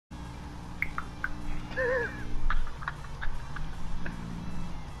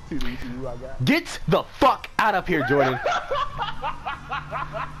See who I got. Get the fuck out of here, Jordan.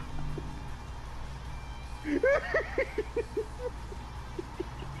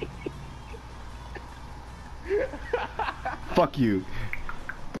 Fuck you.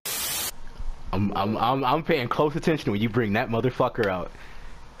 I'm paying close attention when you bring that motherfucker out.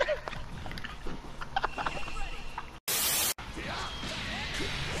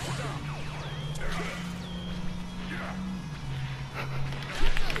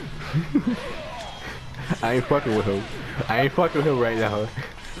 I ain't fucking with him. I ain't fucking with him right now.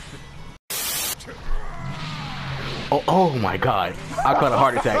 Oh my god. I caught a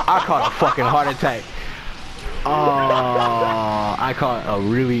heart attack. I caught a fucking heart attack. Oh, I caught a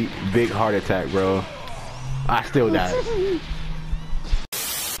really big heart attack, bro. I still died.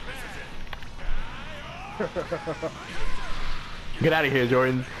 Get out of here,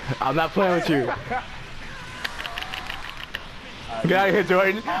 Jordan. I'm not playing with you. Get out of here,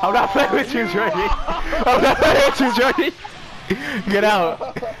 Jordan. I'm not playing with you, Jordan. I'm not playing with you, Jordan. Get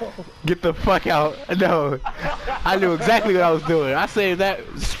out. Get the fuck out. No. I knew exactly what I was doing. I saved that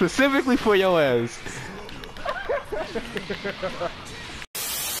specifically for your ass.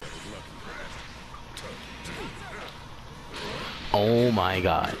 Oh my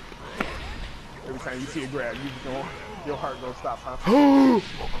god. Every time you see a grab, you just don't, your heart don't stop, huh?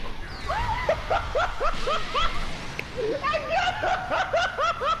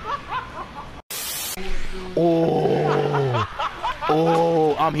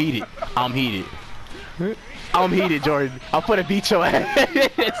 Oh, I'm heated. I'm heated. I'm heated, Jordan. I'm gonna beat your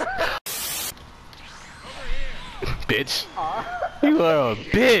ass. Bitch. You are a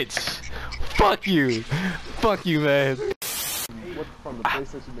bitch. Fuck you. Fuck you, man. What from the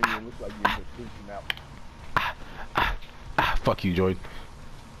PlayStation menu looks like you're just freaking out. Fuck you, Jordan.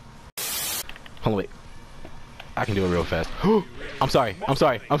 Hold on, wait. I can do it real fast. I'm sorry. I'm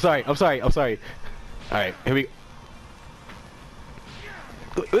sorry. I'm sorry. I'm sorry. I'm sorry. Alright, here we go.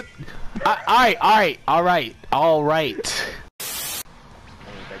 Alright.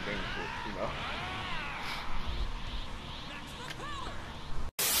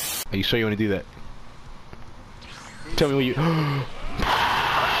 Are you sure you want to do that? Tell me when you...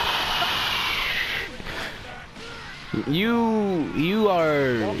 You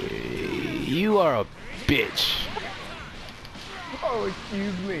are a bitch. Oh,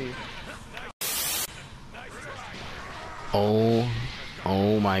 excuse me.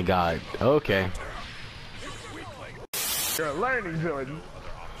 Oh my god. Okay. You're learning, Jordan.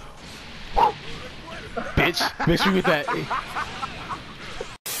 Bitch, miss me with that.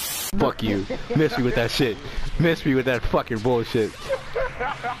 Fuck you. Miss me with that shit. Miss me with that fucking bullshit.